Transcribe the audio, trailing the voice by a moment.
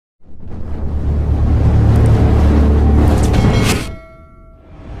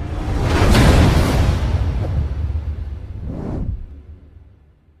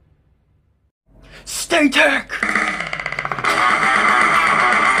Stay tech!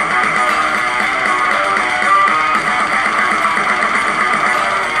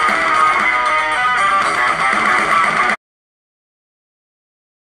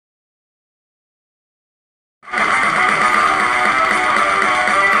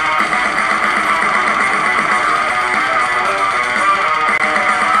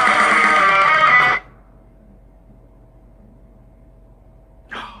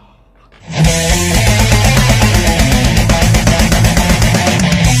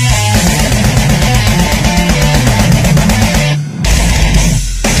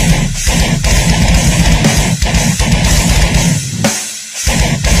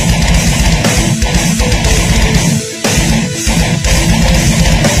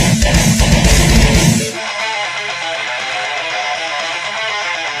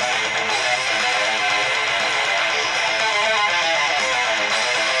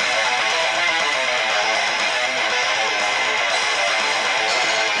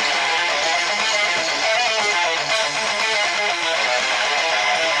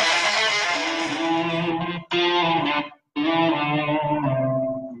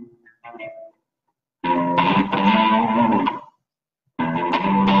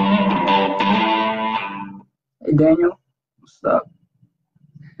 Hey Daniel, what's up?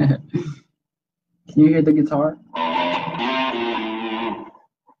 Can you hear the guitar?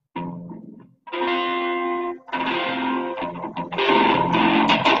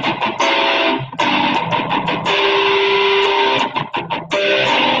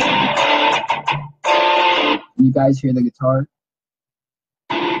 Can you guys hear the guitar?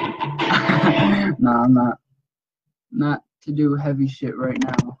 Nah, I'm not to do heavy shit right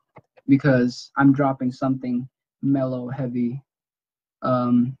now because I'm dropping something mellow heavy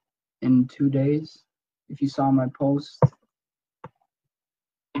in 2 days. If you saw my post.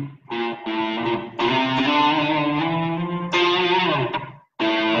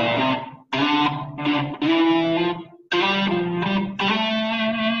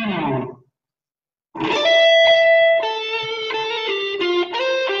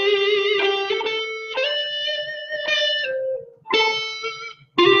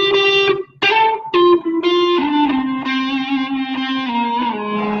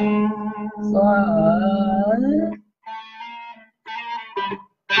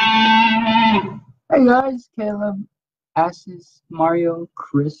 Hey guys, Caleb, Assis, Mario,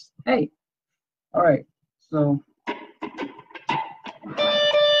 Chris. Hey, all right, so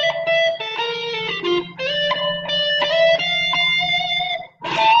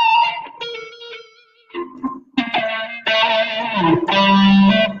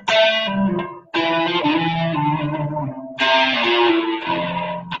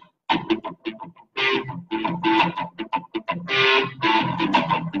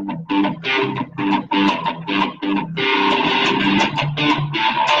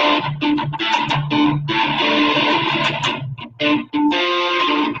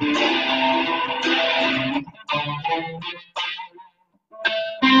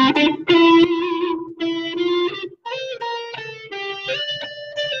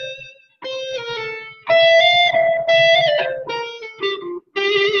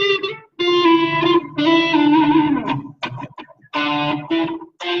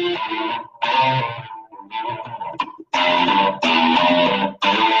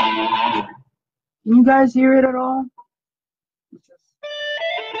can you guys hear it at all?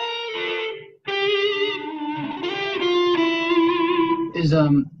 Is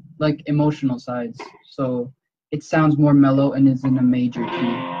like emotional sides, so it sounds more mellow and is in a major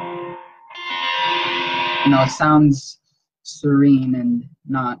key. You know, it sounds serene and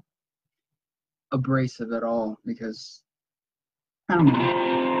not abrasive at all because I don't know.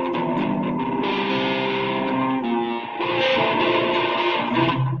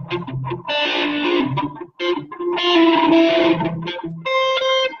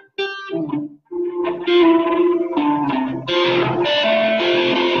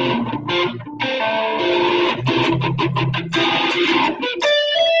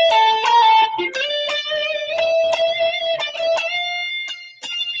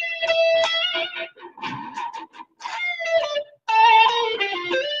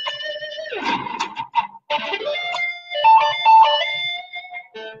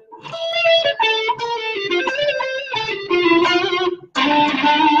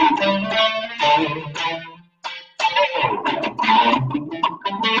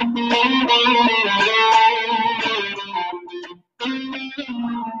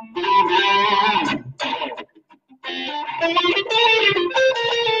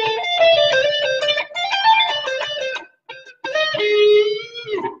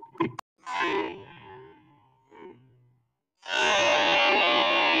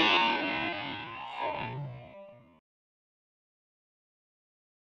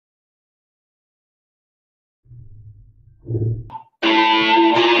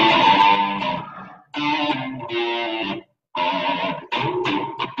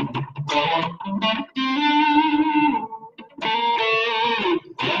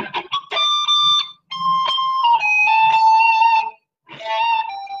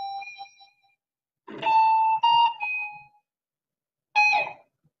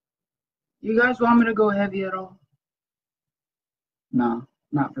 You guys want me to go heavy at all? No,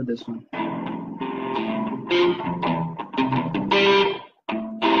 not for this one.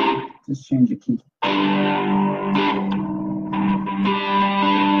 Just change the key.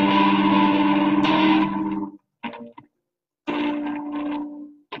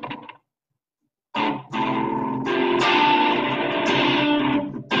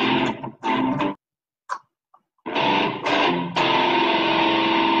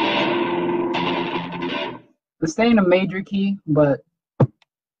 Let's stay in a major key, but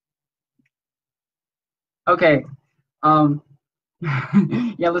okay.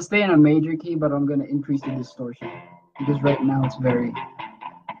 Yeah, let's stay in a major key, but I'm gonna increase the distortion because right now it's very,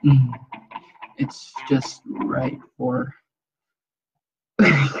 it's just right for.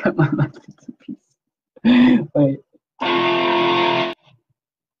 Cut my life into pieces. Wait.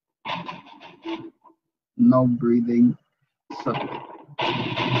 No breathing. So,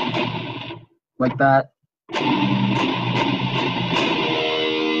 like that.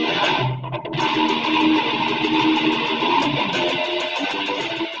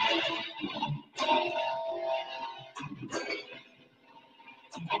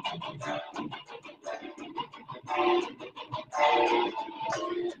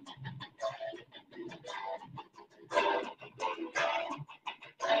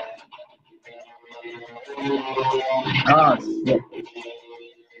 Oh, shit.